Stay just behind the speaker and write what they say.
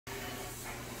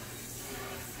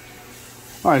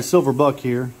All right, Silver Buck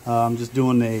here. I'm just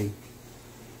doing a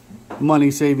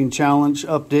money saving challenge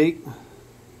update.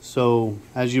 So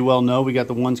as you well know, we got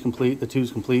the ones complete, the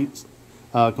twos complete,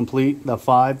 the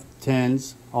 5,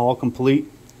 10s all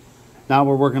complete. Now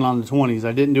we're working on the 20s.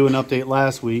 I didn't do an update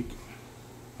last week,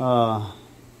 so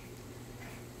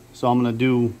I'm going to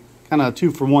do kind of 2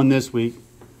 for 1 this week.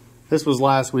 This was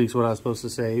last week's what I was supposed to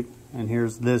save, and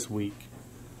here's this week.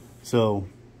 So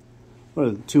what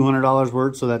is it, $200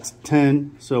 worth, so that's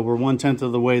 10. So we're 1/10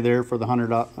 of the way there for the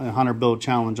 100 bill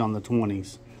challenge on the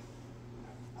 20s.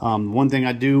 One thing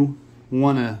I do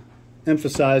want to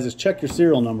emphasize is check your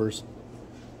serial numbers.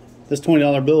 This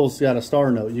 $20 bill's got a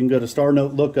star note. You can go to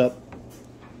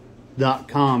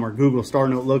starnotelookup.com or Google Star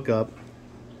Note Lookup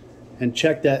and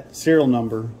check that serial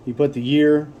number. You put the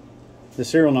year, the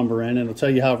serial number in, and it'll tell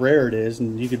you how rare it is,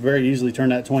 and you could very easily turn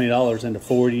that $20 into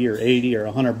 40 or 80 or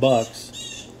 100 bucks.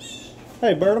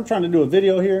 Hey Bert, I'm trying to do a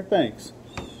video here. Thanks.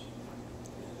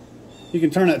 You can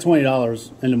turn that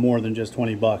 $20 into more than just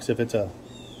 20 bucks if it's a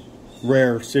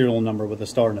rare serial number with a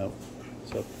star note.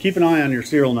 So keep an eye on your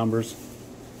serial numbers.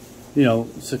 You know,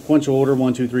 sequential order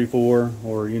 1, 2, 3, 4,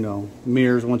 or you know,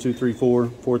 mirrors 1, 2, 3,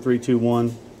 4, 4, 3, 2,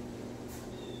 1,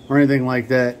 or anything like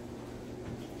that.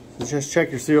 So just check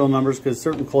your serial numbers, because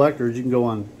certain collectors, you can go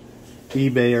on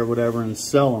eBay or whatever and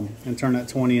sell them and turn that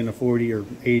 20 into 40 or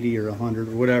 80 or 100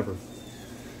 or whatever.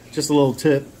 Just a little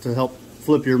tip to help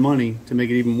flip your money to make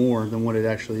it even more than what it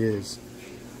actually is.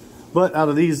 But out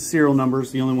of these serial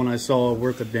numbers, the only one I saw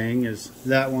worth a dang is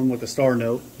that one with the star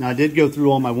note. Now I did go through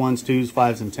all my 1s, 2s,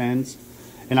 5s, and 10s,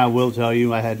 and I will tell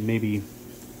you I had maybe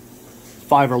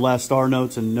 5 or less star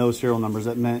notes and no serial numbers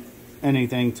that meant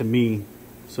anything to me.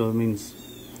 So it means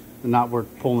they're not worth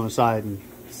pulling aside and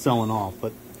selling off.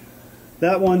 But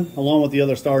that one, along with the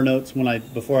other star notes,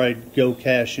 before I go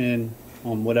cash in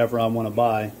on whatever I want to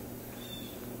buy,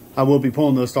 I will be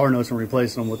pulling those star notes and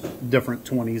replacing them with different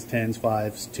 20s, 10s,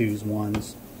 5s, 2s,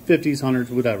 1s, 50s, 100s,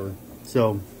 whatever.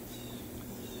 So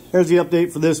here's the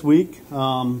update for this week.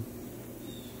 I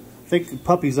think the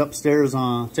puppy's upstairs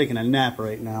taking a nap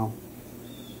right now.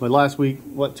 But last week,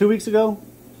 what, 2 weeks ago,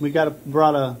 we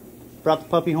brought the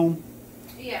puppy home?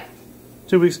 Yeah.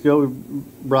 2 weeks ago, we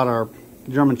brought our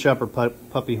German Shepherd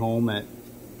puppy home at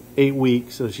 8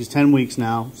 weeks. So she's 10 weeks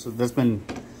now. So that's been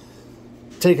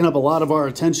taking up a lot of our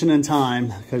attention and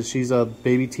time, because she's a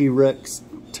baby T-Rex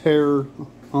terror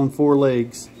on 4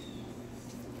 legs.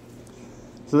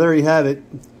 So there you have it.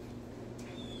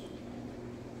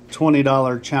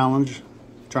 $20 challenge,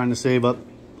 trying to save up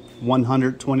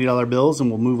 $120 bills,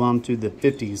 and we'll move on to the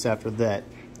 50s after that.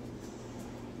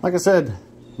 Like I said,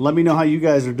 let me know how you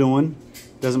guys are doing.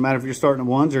 Doesn't matter if you're starting at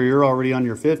 1s or you're already on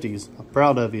your 50s. I'm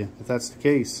proud of you if that's the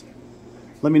case.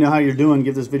 Let me know how you're doing.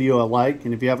 Give this video a like,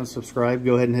 and if you haven't subscribed,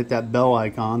 go ahead and hit that bell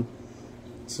icon.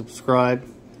 Subscribe,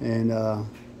 and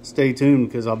stay tuned,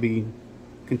 because I'll be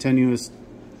continuously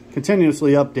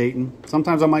updating.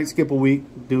 Sometimes I might skip a week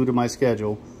due to my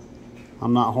schedule.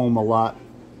 I'm not home a lot.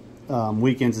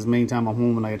 Weekends is the main time I'm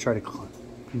home, and I try to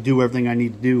do everything I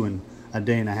need to do in a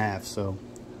day and a half. So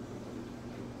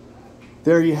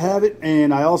there you have it.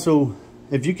 And I also,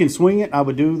 if you can swing it, I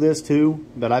would do this too,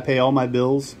 but I pay all my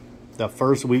bills the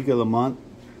first week of the month,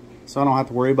 so I don't have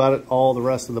to worry about it all the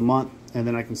rest of the month, and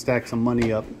then I can stack some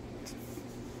money up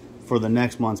for the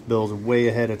next month's bills way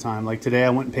ahead of time. Like today, I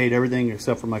went and paid everything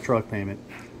except for my truck payment.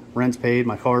 Rent's paid,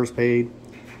 my car's paid,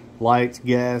 lights,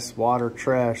 gas, water,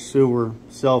 trash, sewer,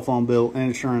 cell phone bill,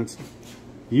 insurance,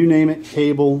 you name it,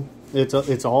 cable,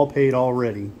 it's all paid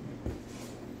already.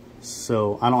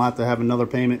 So I don't have to have another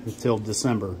payment until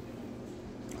December.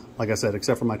 Like I said,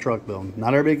 except for my truck bill.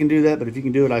 Not everybody can do that, but if you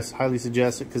can do it, I highly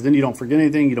suggest it, because then you don't forget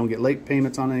anything, you don't get late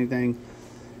payments on anything,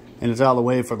 and it's out of the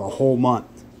way for the whole month.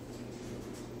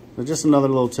 So just another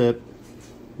little tip,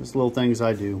 just little things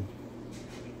I do.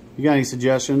 If you got any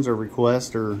suggestions or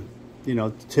requests or, you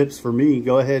know, tips for me,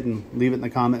 go ahead and leave it in the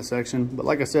comment section. But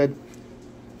like I said,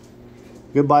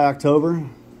 goodbye October,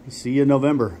 see you in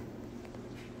November.